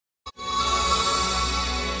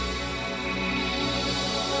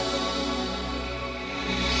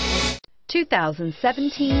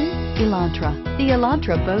2017 Elantra. The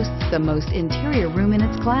Elantra boasts the most interior room in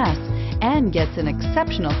its class and gets an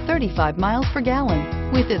exceptional 35 miles per gallon.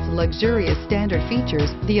 With its luxurious standard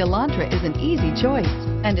features, the Elantra is an easy choice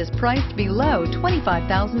and is priced below $25,000.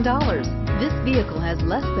 This vehicle has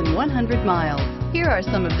less than 100 miles. Here are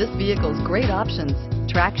some of this vehicle's great options: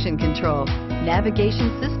 traction control,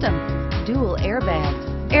 navigation system, dual airbags,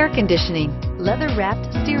 air conditioning, leather-wrapped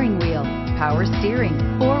steering wheel, power steering,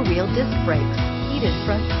 four-wheel disc brakes, heated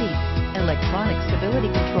front seats, electronic stability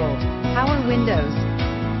control, power windows.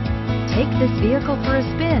 Take this vehicle for a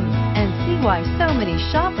spin and see why so many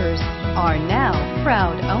shoppers are now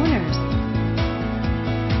proud owners.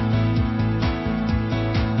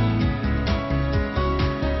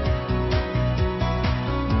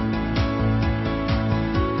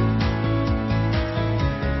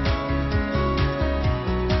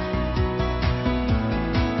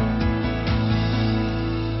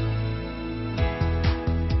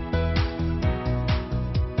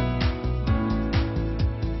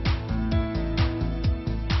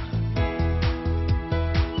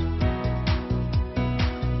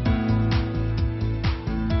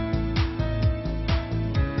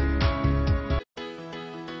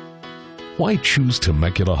 Why choose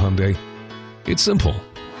Temecula Hyundai? It's simple.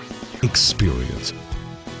 Experience.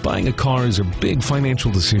 Buying a car is a big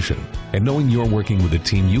financial decision, and knowing you're working with a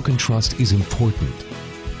team you can trust is important.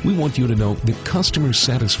 We want you to know that customer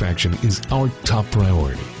satisfaction is our top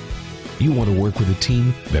priority. You want to work with a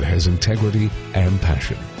team that has integrity and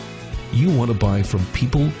passion. You want to buy from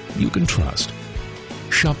people you can trust.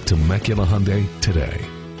 Shop Temecula Hyundai today.